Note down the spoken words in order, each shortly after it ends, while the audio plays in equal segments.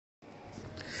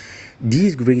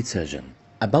Dear great surgeon,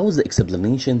 about the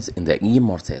explanations in the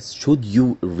emrcs, should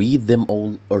you read them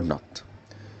all or not?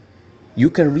 You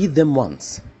can read them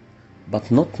once, but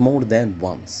not more than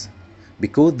once,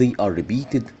 because they are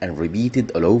repeated and repeated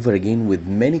all over again with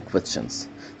many questions.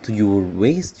 So you will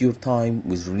waste your time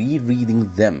with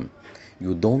rereading them.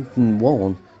 You don't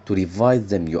want to revise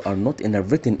them. You are not in a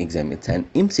written exam. It's an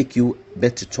MCQ,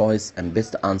 best choice and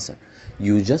best answer.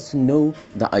 You just know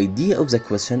the idea of the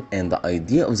question and the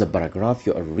idea of the paragraph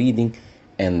you are reading,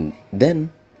 and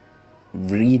then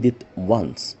read it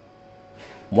once.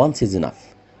 Once is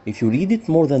enough. If you read it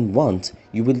more than once,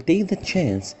 you will take the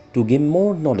chance to gain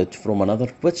more knowledge from another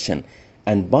question.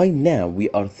 And by now, we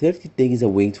are 30 days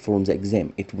away from the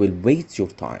exam. It will waste your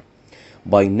time.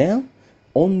 By now,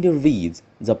 only read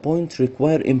the points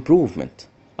require improvement.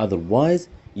 Otherwise,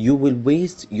 you will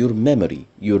waste your memory.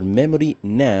 Your memory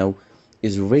now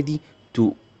is ready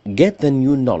to get the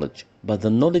new knowledge, but the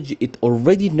knowledge it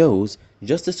already knows.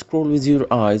 Just scroll with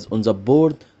your eyes on the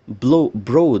broad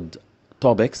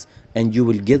topics and you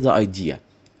will get the idea.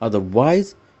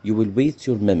 Otherwise, you will waste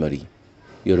your memory.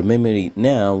 Your memory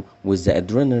now with the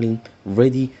adrenaline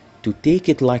ready to take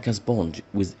it like a sponge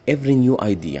with every new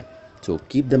idea. So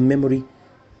keep the memory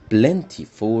plenty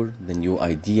for the new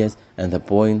ideas, and the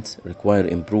points require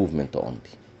improvement only.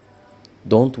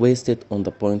 Don't waste it on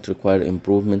the point require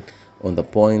improvement, on the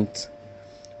point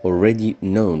already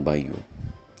known by you.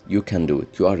 You can do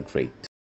it. You are great.